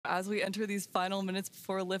as we enter these final minutes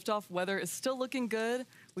before liftoff, weather is still looking good.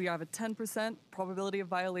 We have a 10% probability of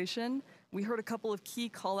violation. We heard a couple of key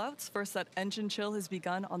callouts. First, that engine chill has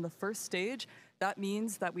begun on the first stage. That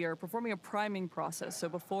means that we are performing a priming process. So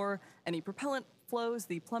before any propellant flows,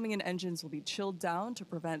 the plumbing and engines will be chilled down to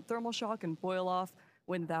prevent thermal shock and boil off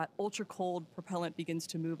when that ultra cold propellant begins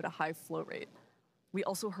to move at a high flow rate. We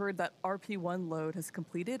also heard that RP1 load has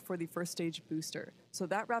completed for the first stage booster. So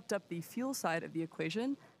that wrapped up the fuel side of the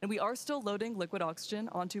equation, and we are still loading liquid oxygen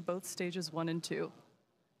onto both stages 1 and 2.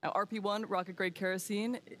 Now, RP1, rocket-grade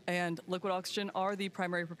kerosene, and liquid oxygen are the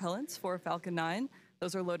primary propellants for Falcon 9.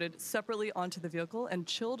 Those are loaded separately onto the vehicle and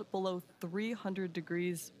chilled below 300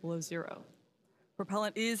 degrees below zero.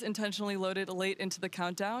 Propellant is intentionally loaded late into the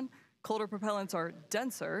countdown. Colder propellants are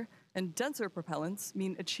denser, and denser propellants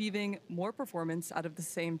mean achieving more performance out of the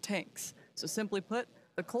same tanks. So simply put,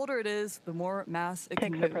 the colder it is, the more mass it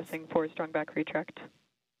can move. Tanks are pressing for strong back retract.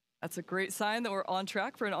 That's a great sign that we're on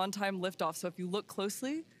track for an on-time liftoff. So if you look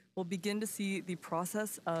closely, we'll begin to see the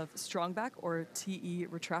process of strong back or TE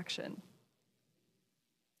retraction.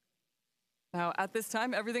 Now, at this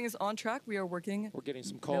time, everything is on track. We are working. We're getting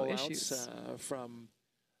some call-outs from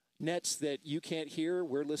nets that you can't hear.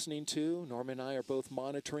 We're listening to. Norman and I are both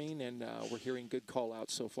monitoring, and we're hearing good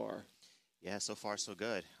call-outs so far. Yeah, so far so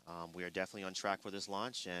good. We are definitely on track for this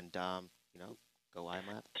launch, and you know, go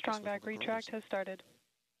IMAP. Strong back retract has started.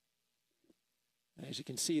 As you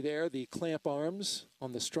can see there, the clamp arms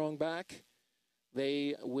on the strong back,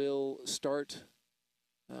 they will start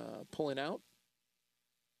pulling out.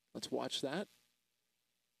 Let's watch that.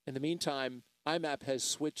 In the meantime, IMAP has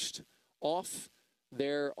switched off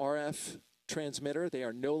their RF transmitter. They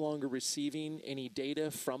are no longer receiving any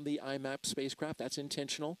data from the IMAP spacecraft. That's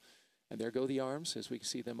intentional. And there go the arms as we can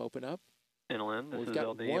see them open up. Inland, this is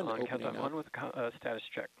LD on countdown 1 with status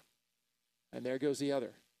check. And there goes the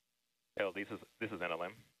other. This is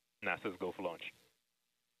NLM. NASA's go for launch.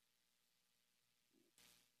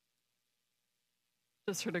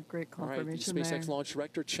 Just heard a great confirmation. All right, the SpaceX launch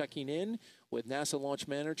director checking in with NASA launch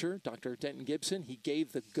manager, Dr. Denton Gibson. He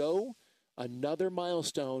gave the go, another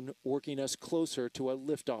milestone working us closer to a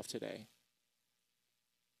liftoff today.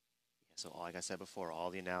 So like I said before, all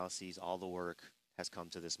the analyses, all the work has come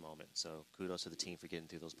to this moment. So kudos to the team for getting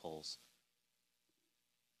through those polls.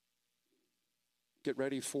 Get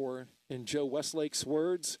ready for, in Joe Westlake's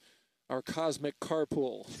words, our cosmic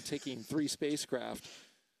carpool, taking 3 spacecraft,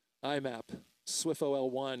 IMAP,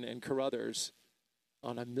 SWIFO L1, and Carruthers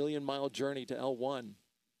on a million-mile journey to L1.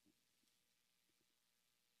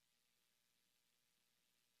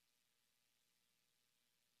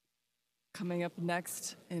 Coming up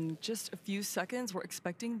next in just a few seconds, we're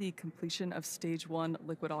expecting the completion of stage 1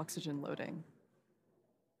 liquid oxygen loading.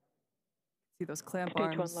 See those clamp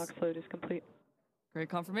arms. Stage 1 LOX load is complete. Great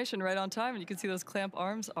confirmation, right on time, and you can see those clamp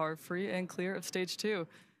arms are free and clear of stage 2.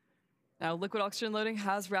 Now, liquid oxygen loading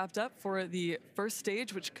has wrapped up for the first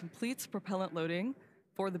stage, which completes propellant loading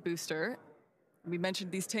for the booster. We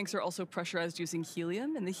mentioned these tanks are also pressurized using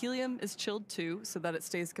helium, and the helium is chilled too so that it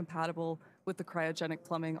stays compatible with the cryogenic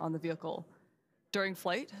plumbing on the vehicle. During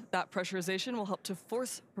flight, that pressurization will help to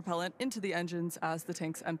force propellant into the engines as the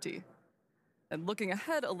tanks empty. And looking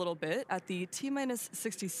ahead a little bit, at the T-minus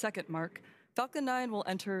 60-second mark, Falcon 9 will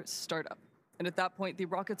enter startup. And at that point, the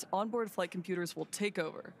rocket's onboard flight computers will take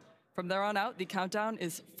over. From there on out, the countdown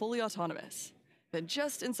is fully autonomous. Then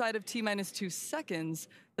just inside of T-minus 2 seconds,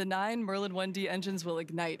 the 9 Merlin 1D engines will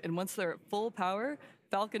ignite. And once they're at full power,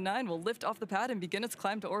 Falcon 9 will lift off the pad and begin its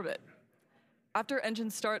climb to orbit. After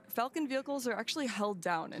engines start, Falcon vehicles are actually held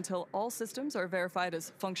down until all systems are verified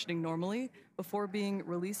as functioning normally before being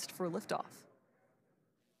released for liftoff.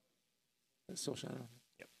 It's still shining.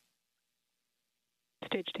 Yep.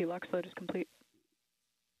 Stage 2 LOX load is complete.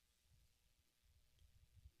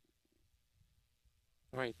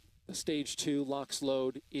 All right, the stage 2 LOX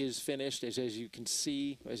load is finished. As you can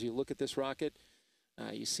see, as you look at this rocket,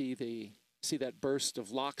 you see that burst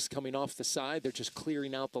of LOX coming off the side. They're just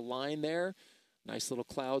clearing out the line there. Nice little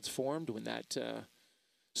clouds formed when that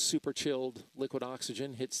super chilled liquid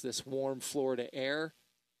oxygen hits this warm Florida air.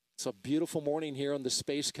 It's a beautiful morning here on the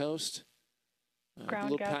Space Coast. A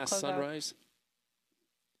little past sunrise.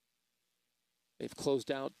 They've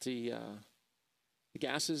closed out the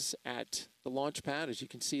gases at the launch pad, as you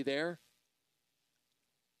can see there.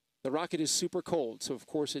 The rocket is super cold, so of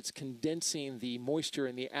course it's condensing the moisture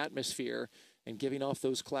in the atmosphere and giving off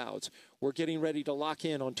those clouds. We're getting ready to lock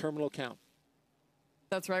in on terminal count.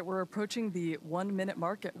 That's right, we're approaching the 1-minute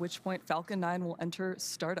mark, at which point Falcon 9 will enter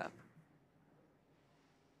startup.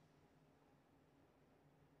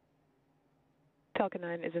 Falcon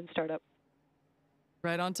 9 is in startup.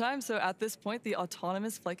 Right on time. So at this point, the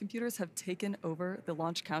autonomous flight computers have taken over the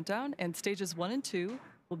launch countdown, and stages 1 and 2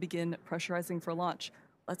 will begin pressurizing for launch.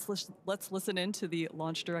 Let's listen in to the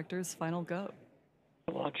launch director's final go.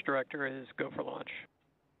 The launch director is go for launch.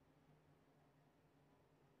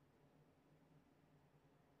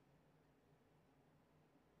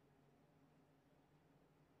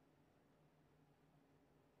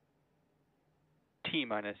 T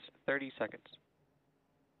minus 30 seconds.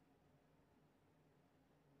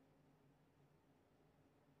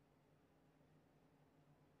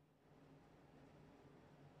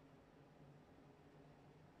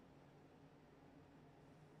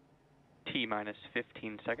 T minus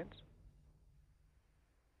 15 seconds.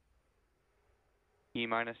 T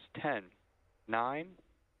minus 10, 9,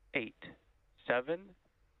 8, 7,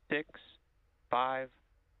 6, 5,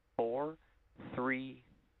 4, 3,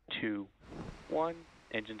 2, 1.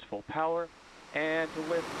 Engines full power. And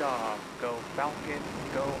liftoff. Go Falcon,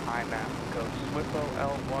 go IMAP, go SWIFO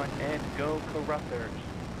L1, and go Carruthers.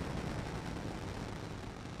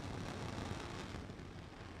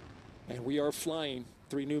 And we are flying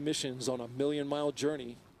 3 new missions on a million-mile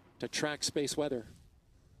journey to track space weather.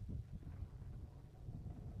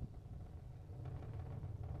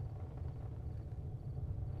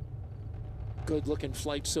 Good looking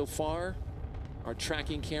flight so far. Our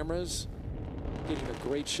tracking cameras getting a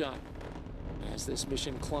great shot as this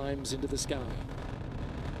mission climbs into the sky.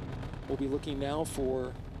 We'll be looking now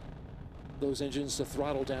for those engines to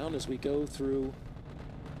throttle down as we go through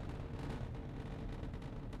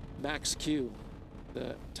max Q,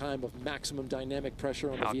 the time of maximum dynamic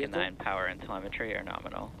pressure on the vehicle. Falcon 9 power and telemetry are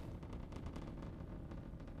nominal.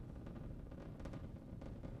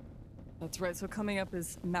 That's right. So coming up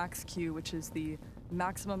is max Q, which is the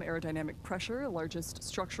maximum aerodynamic pressure, largest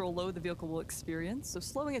structural load the vehicle will experience. So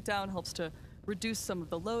slowing it down helps to reduce some of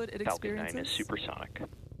the load it experiences. Falcon 9 is supersonic.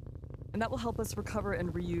 And that will help us recover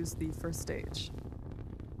and reuse the first stage.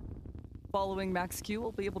 Following max Q,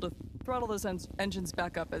 we'll be able to throttle those engines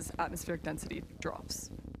back up as atmospheric density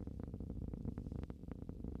drops.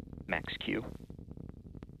 Max Q.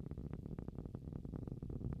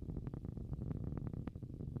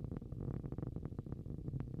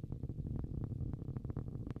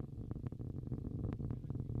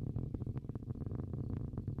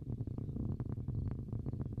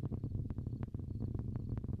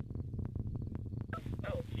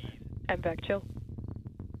 MVAC chill.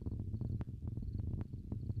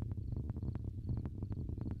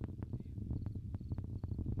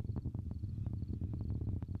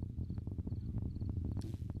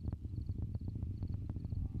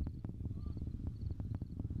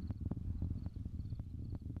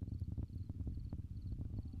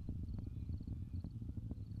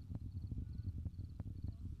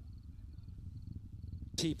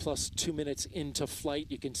 T plus 2 minutes into flight,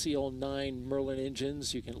 you can see all 9 Merlin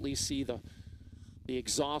engines. You can at least see the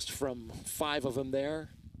exhaust from 5 of them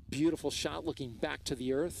there. Beautiful shot looking back to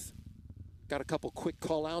the Earth. Got a couple quick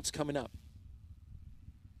call outs coming up.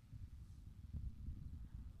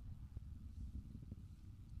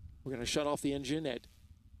 We're going to shut off the engine at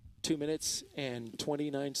 2 minutes and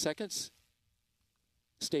 29 seconds.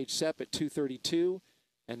 Stage SEP at 2:32,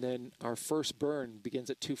 and then our first burn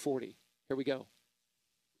begins at 2:40. Here we go.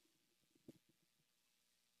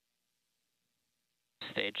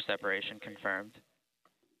 Stage separation confirmed.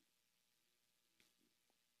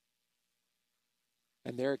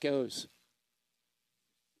 And there it goes.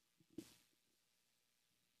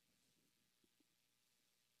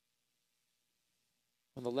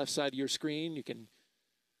 On the left side of your screen, you can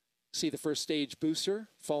see the first stage booster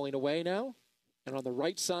falling away now. And on the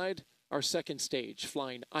right side, our second stage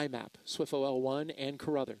flying IMAP, SWIFO L1, and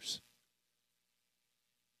Carruthers.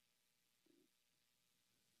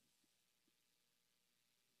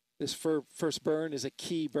 This first burn is a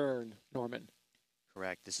key burn, Norman.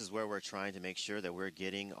 Correct. This is where we're trying to make sure that we're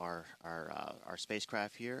getting our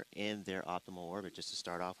spacecraft here in their optimal orbit, just to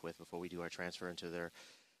start off with, before we do our transfer into their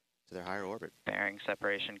higher orbit. Bearing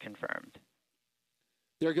separation confirmed.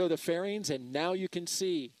 There go the fairings, and now you can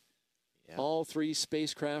see all 3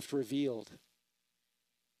 spacecraft revealed.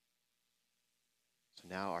 So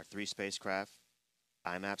now our 3 spacecraft,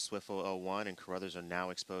 IMAP, SWIFO L1, and Carruthers, are now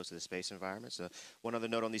exposed to the space environment. So one other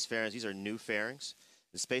note on these fairings, these are new fairings.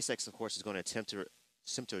 The SpaceX, of course, is going to attempt to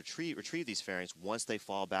retrieve these fairings once they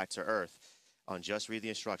fall back to Earth. On just read the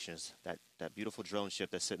instructions, that beautiful drone ship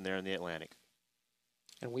that's sitting there in the Atlantic.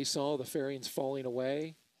 And we saw the fairings falling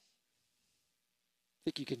away. I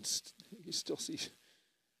think you can still see,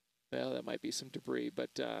 well, that might be some debris,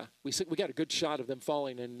 but we got a good shot of them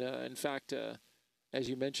falling. And in fact, as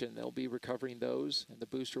you mentioned, they'll be recovering those, and the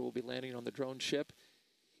booster will be landing on the drone ship.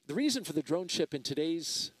 The reason for the drone ship in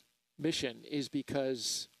today's mission is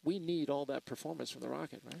because we need all that performance from the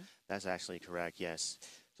rocket, right? That's actually correct, yes.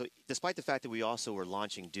 So despite the fact that we also were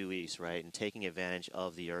launching due east, right, and taking advantage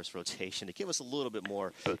of the Earth's rotation to give us a little bit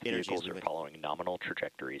more Both energy. vehicles are following nominal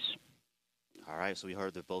trajectories. All right, so we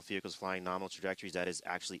heard that both vehicles flying nominal trajectories. That is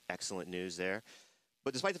actually excellent news there.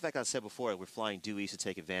 But despite the fact that I said before, we're flying due east to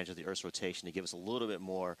take advantage of the Earth's rotation to give us a little bit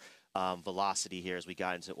more velocity here as we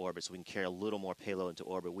got into orbit, so we can carry a little more payload into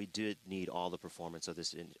orbit. We did need all the performance of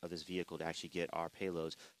this vehicle to actually get our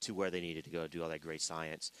payloads to where they needed to go to do all that great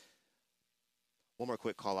science. One more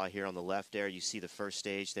quick call out here on the left there. You see the first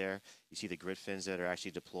stage there. You see the grid fins that are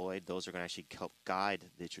actually deployed. Those are going to actually help guide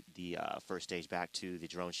the first stage back to the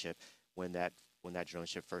drone ship when that drone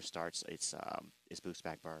ship first starts its boost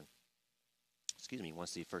back burn. Excuse me,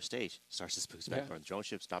 once the first stage starts its boost back burn. The drone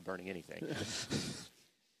ship's not burning anything.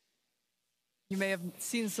 You may have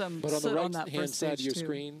seen some but on the soot on that right-hand first side of stage your too.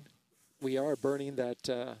 screen, we are burning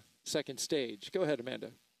that second stage. Go ahead, Amanda.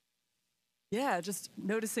 Yeah, just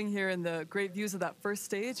noticing here in the great views of that first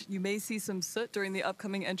stage, you may see some soot during the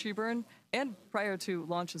upcoming entry burn and prior to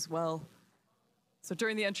launch as well. So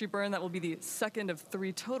during the entry burn, that will be the second of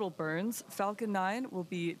 3 total burns. Falcon 9 will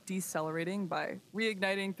be decelerating by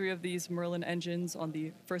reigniting 3 of these Merlin engines on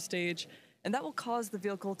the first stage, and that will cause the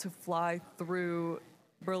vehicle to fly through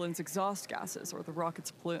Merlin's exhaust gases, or the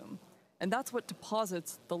rocket's plume. And that's what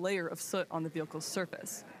deposits the layer of soot on the vehicle's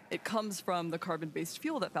surface. It comes from the carbon-based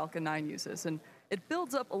fuel that Falcon 9 uses, and it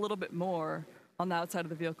builds up a little bit more on the outside of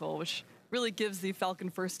the vehicle, which really gives the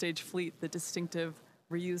Falcon first stage fleet the distinctive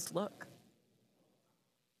reused look.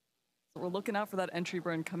 So we're looking out for that entry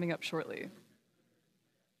burn coming up shortly.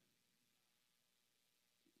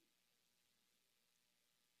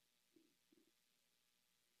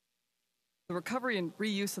 The recovery and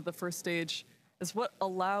reuse of the first stage is what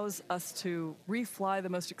allows us to refly the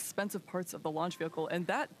most expensive parts of the launch vehicle, and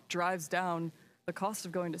that drives down the cost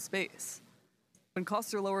of going to space. When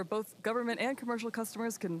costs are lower, both government and commercial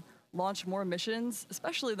customers can launch more missions,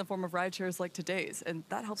 especially in the form of ride shares like today's, and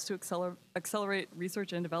that helps to accelerate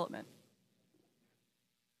research and development.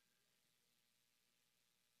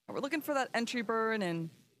 We're looking for that entry burn in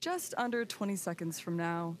just under 20 seconds from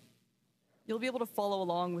now. You'll be able to follow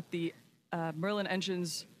along with the Merlin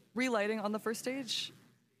engines relighting on the first stage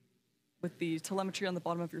with the telemetry on the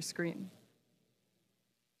bottom of your screen.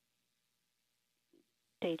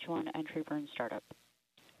 Stage 1 entry burn startup.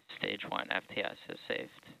 Stage 1 FTS is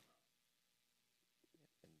saved.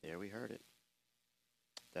 And there we heard it.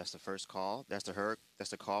 That's the first call. That's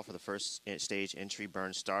the call for the first stage entry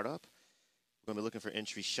burn startup. We're going to be looking for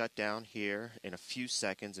entry shutdown here in a few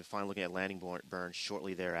seconds and finally looking at landing burn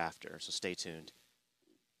shortly thereafter. So stay tuned.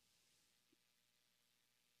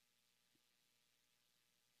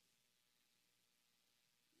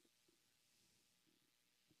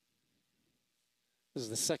 This is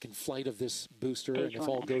the second flight of this booster, Stage and if 1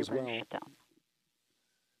 all entry goes burn well, shutdown.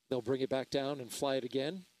 they'll bring it back down and fly it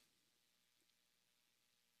again.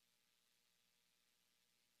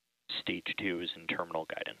 Stage 2 is in terminal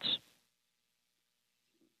guidance.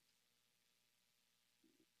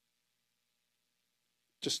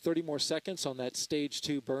 Just 30 more seconds on that stage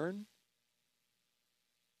 2 burn.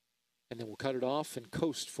 And then we'll cut it off and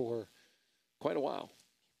coast for quite a while.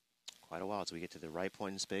 Quite a while until we get to the right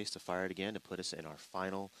point in space to fire it again to put us in our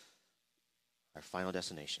final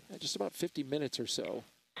destination. Just about 50 minutes or so.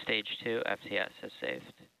 Stage 2 FTS is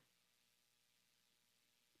saved.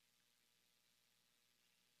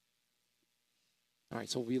 All right,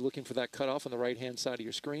 so we'll be looking for that cutoff on the right-hand side of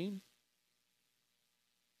your screen.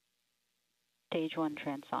 Stage 1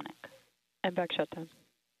 transonic. MVAC shutdown.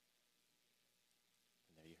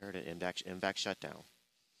 There you heard it, MVAC shutdown.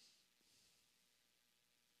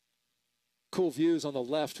 Cool views on the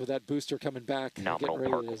left with that booster coming back. Nominal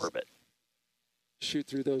getting park ready to orbit. shoot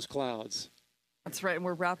through those clouds. That's right, and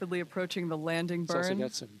we're rapidly approaching the landing It's also burn.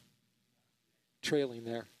 got some trailing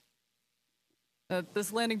there.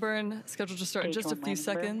 This landing burn scheduled to start in Stage just a 1 few landing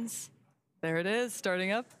burn. seconds. There it is,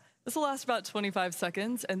 starting up. This will last about 25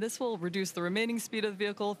 seconds, and this will reduce the remaining speed of the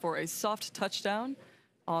vehicle for a soft touchdown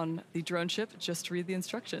on the drone ship. Just read the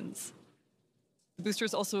instructions. The booster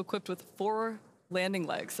is also equipped with 4 landing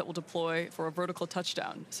legs that will deploy for a vertical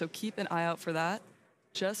touchdown, so keep an eye out for that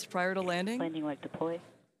just prior to landing. Landing leg deploy.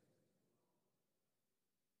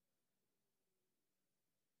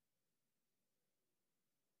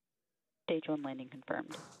 Stage 1 landing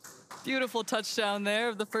confirmed. Beautiful touchdown there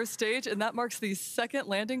of the first stage, and that marks the second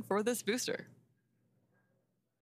landing for this booster.